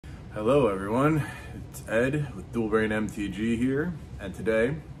Hello everyone, it's Ed with Brain MTG here, and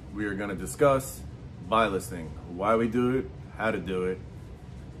today we are going to discuss Buylisting, why we do it, how to do it,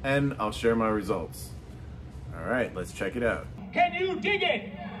 and I'll share my results. Alright, let's check it out. Can you dig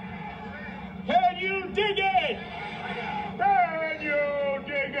it? Can you dig it? Can you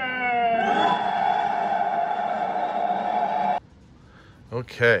dig it?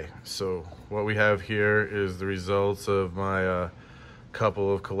 Okay, so what we have here is the results of my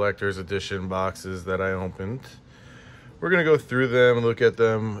couple of collector's edition boxes that I opened. We're gonna go through them, look at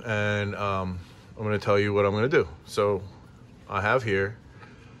them, and I'm gonna tell you what I'm gonna do. So I have here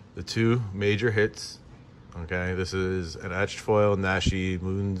the two major hits. Okay, this is an etched foil Nashi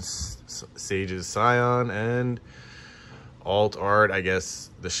Moon's Sage's Scion and alt art, I guess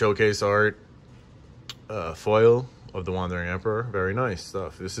the showcase art foil of the Wandering Emperor. Very nice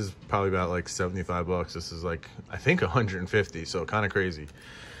stuff. This is probably about like 75 bucks. This is like, I think 150, so kind of crazy.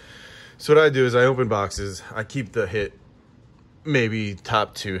 So what I do is I open boxes. I keep the hit, maybe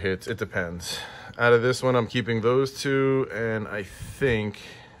top two hits, it depends. Out of this one, I'm keeping those two, and I think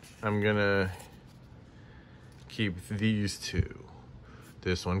I'm gonna keep these two.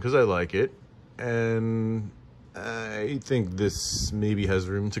 This one, because I like it, and I think this maybe has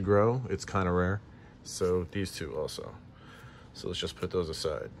room to grow. It's kind of rare. So these two also. So let's just put those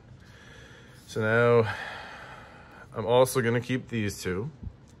aside. So now I'm also going to keep these two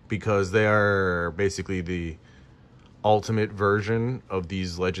because they are basically the ultimate version of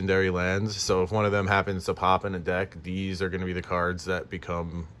these legendary lands. So if one of them happens to pop in a deck, these are going to be the cards that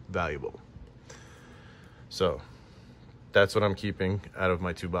become valuable. So that's what I'm keeping out of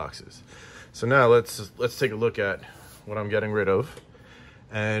my two boxes. So now let's take a look at what I'm getting rid of.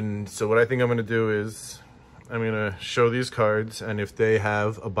 And so what I think I'm going to do is I'm going to show these cards, and if they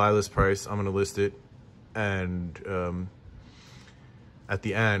have a buy list price, I'm going to list it. And at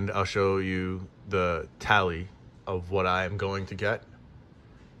the end, I'll show you the tally of what I'm going to get.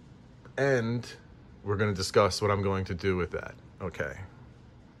 And we're going to discuss what I'm going to do with that. Okay.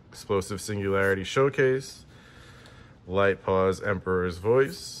 Explosive Singularity Showcase, Light Pause Emperor's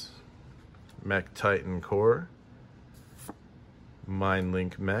Voice, Mech Titan Core, Mind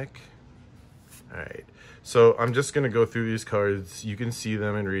Link Mech. All right, so I'm just going to go through these cards. You can see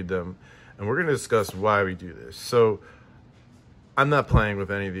them and read them, and we're going to discuss why we do this. So I'm not playing with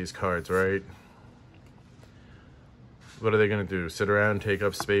any of these cards, right? What are they going to do? Sit around, take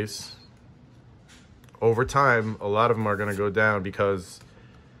up space? Over time, a lot of them are going to go down because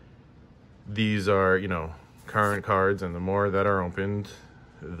these are, you know, current cards, and the more that are opened,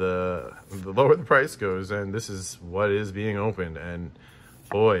 the lower the price goes, and this is what is being opened, and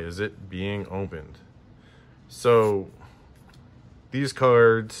boy is it being opened. So these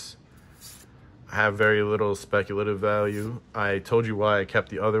cards have very little speculative value. I told you why I kept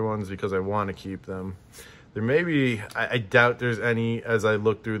the other ones, because I want to keep them. There may be, I doubt there's any as I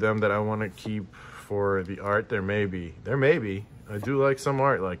look through them that I want to keep for the art. There may be I do like some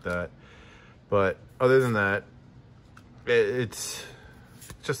art like that, but other than that, it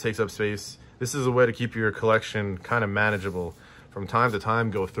just takes up space. This is a way to keep your collection kind of manageable. From time to time,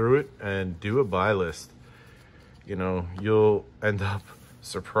 go through it and do a buy list. You know, you'll end up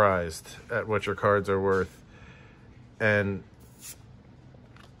surprised at what your cards are worth. And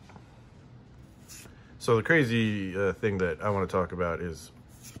so the crazy thing that I want to talk about is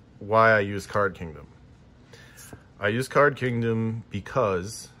why I use Card Kingdom. I use Card Kingdom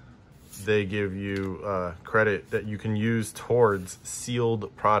because they give you credit that you can use towards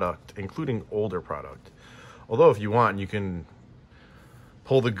sealed product, including older product. Although if you want, you can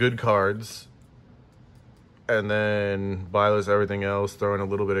pull the good cards and then buy list everything else, throw in a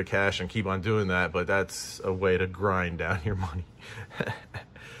little bit of cash and keep on doing that, but that's a way to grind down your money.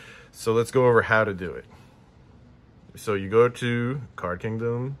 So let's go over how to do it. So you go to Card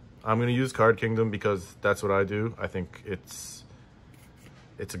Kingdom. I'm going to use Card Kingdom because that's what I do. I think it's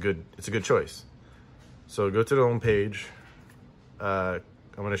a good choice. So go to the home page. I'm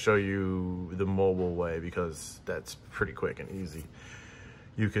going to show you the mobile way because that's pretty quick and easy.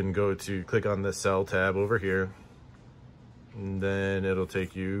 You can go to click on the sell tab over here, and then it'll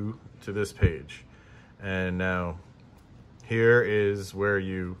take you to this page. And now here is where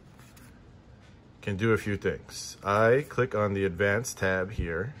you can do a few things. I click on the advanced tab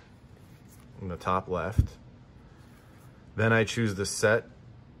here in the top left. Then I choose the set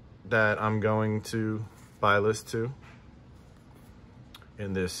that I'm going to buy list to.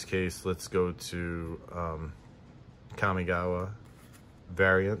 In this case, let's go to Kamigawa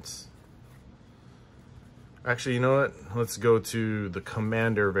variants. Actually, you know what? Let's go to the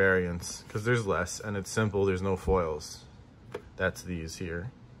Commander variants because there's less and it's simple. There's no foils. That's these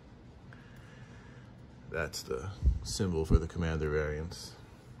here. That's the symbol for the commander variants.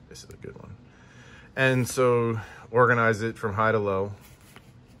 This is a good one. And so organize it from high to low.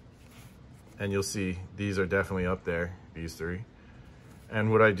 And you'll see these are definitely up there, these three.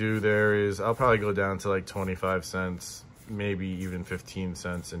 And what I do there is I'll probably go down to like 25 cents, maybe even 15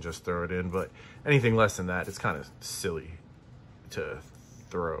 cents and just throw it in. But anything less than that, it's kind of silly to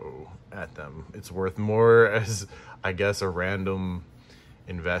throw at them. It's worth more as, I guess, a random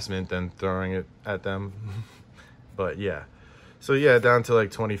investment than throwing it at them. But yeah, so yeah, down to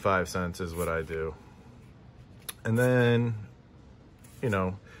like 25 cents is what I do. And then, you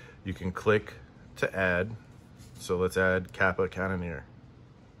know, you can click to add. So let's add Kappa Cannoneer.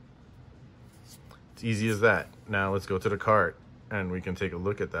 It's easy as that. Now let's go to the cart and we can take a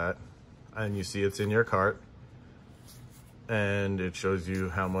look at that. And you see it's in your cart. And it shows you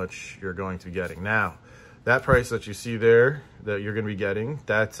how much you're going to be getting. Now, that price that you see there that you're going to be getting,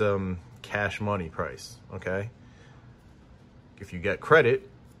 that's cash money price, okay? If you get credit,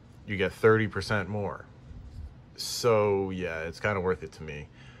 you get 30% more. So yeah, it's kind of worth it to me.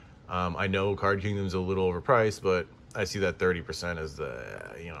 I know Card Kingdom's a little overpriced, but I see that 30% as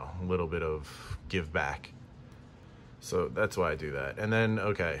the, you know, a little bit of give back. So that's why I do that. And then,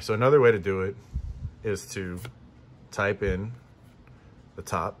 okay, so another way to do it is to type in the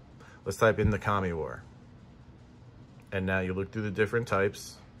top. Let's type in the Kamigawa. And now you look through the different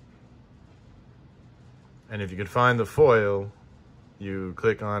types. And if you can find the foil, you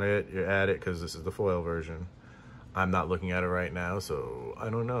click on it, you add it, because this is the foil version. I'm not looking at it right now, so I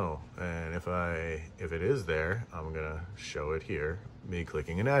don't know. And if it is there, I'm gonna show it here, me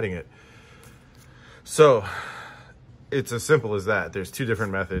clicking and adding it. So it's as simple as that. There's two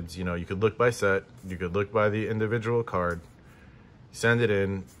different methods. You know, you could look by set, you could look by the individual card, send it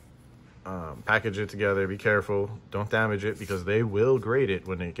in, package it together. Be careful, don't damage it, because they will grade it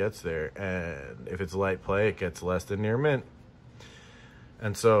when it gets there. And if it's light play, it gets less than near mint.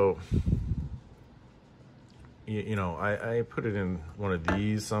 And so, you know, I put it in one of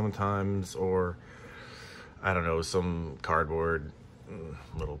these sometimes, or I don't know, some cardboard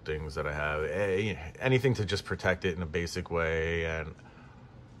little things that I have, anything to just protect it in a basic way. And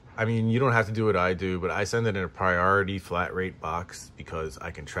I mean, you don't have to do what I do, but I send it in a priority flat rate box because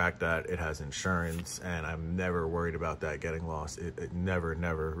I can track that. It has insurance, and I'm never worried about that getting lost. It never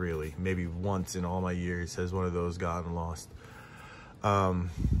really, maybe once in all my years has one of those gotten lost.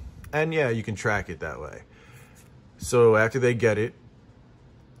 And yeah, you can track it that way. So after they get it,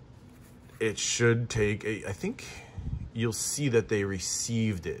 it should take I think you'll see that they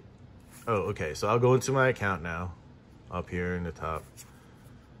received it. Oh, okay. So I'll go into my account now, up here in the top.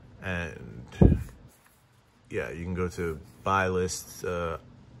 And yeah, you can go to buy list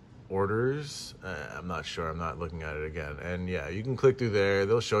orders. I'm not sure. I'm not looking at it again. And yeah, you can click through there.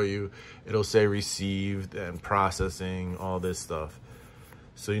 They'll show you. It'll say received and processing, all this stuff.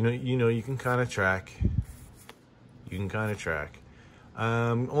 So you know you can kind of track. You can kind of track.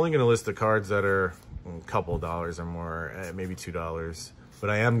 I'm only going to list the cards that are a couple dollars or more, maybe $2. But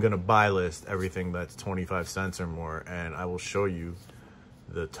I am going to buy list everything that's 25 cents or more, and I will show you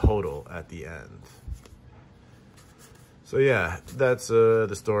the total at the end. So yeah, that's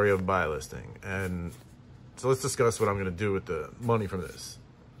the story of buy listing. And so let's discuss what I'm going to do with the money from this.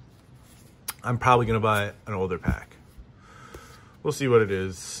 I'm probably going to buy an older pack. We'll see what it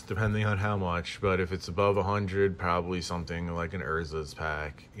is, depending on how much. But if it's above 100, probably something like an Urza's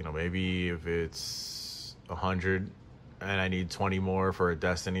pack. You know, maybe if it's 100 and I need 20 more for a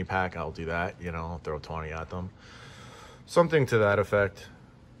Destiny pack, I'll do that. You know, I'll throw 20 at them. Something to that effect.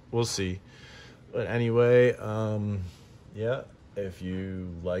 We'll see. But anyway, yeah, if you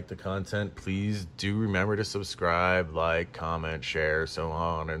like the content, please do remember to subscribe, like, comment, share, so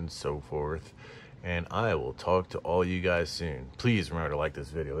on and so forth. And I will talk to all you guys soon. Please remember to like this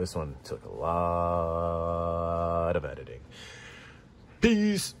video. This one took a lot of editing.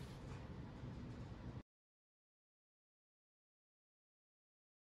 Peace.